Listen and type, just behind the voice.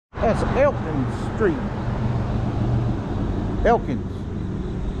That's Elkins Street. Elkins.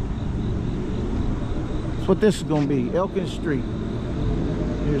 That's what this is going to be. Elkins Street.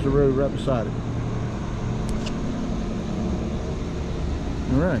 Here's the road right beside it.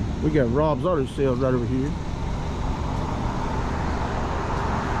 Alright, we got Rob's Auto Sales right over here.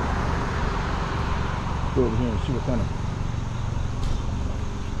 Go over here and see what kind of...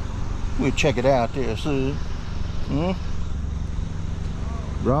 We'll check it out there, see?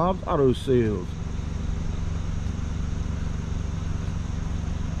 Rob's Auto Sales.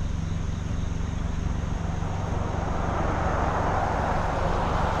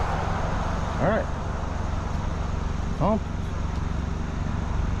 Alright.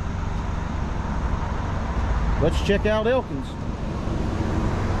 Let's check out Elkins.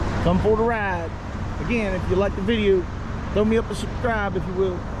 Come for the ride. Again, if you like the video, throw me up a subscribe if you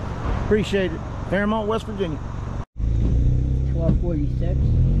will. Appreciate it. Fairmont, West Virginia. 12:46.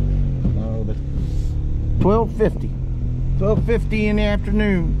 No, but 12:50. 12:50 in the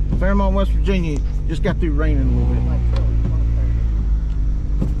afternoon. Fairmont, West Virginia. Just got through raining a little bit.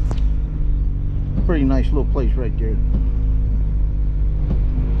 Pretty nice little place right there.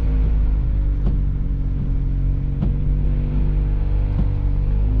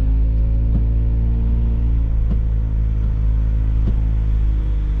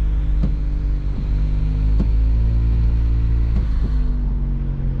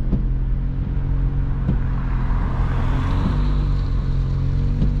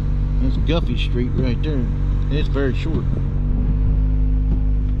 Guffey Street right there. It's very short.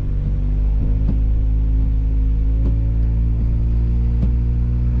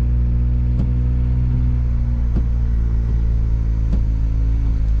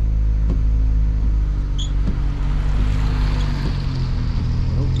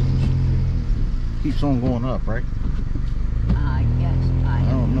 Keeps on going up, right? I guess. I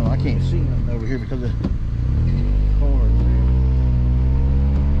don't know. I can't see nothing over here because of cars.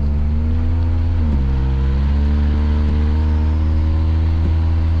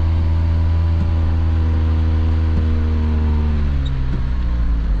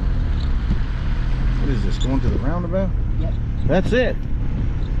 Going to the roundabout? Yep. That's it.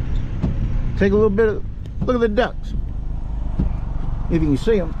 Take a little bit of look at the ducks. If you can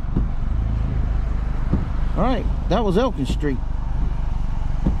see them. Alright, that was Elkins Street.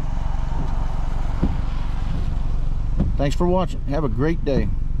 Thanks for watching. Have a great day.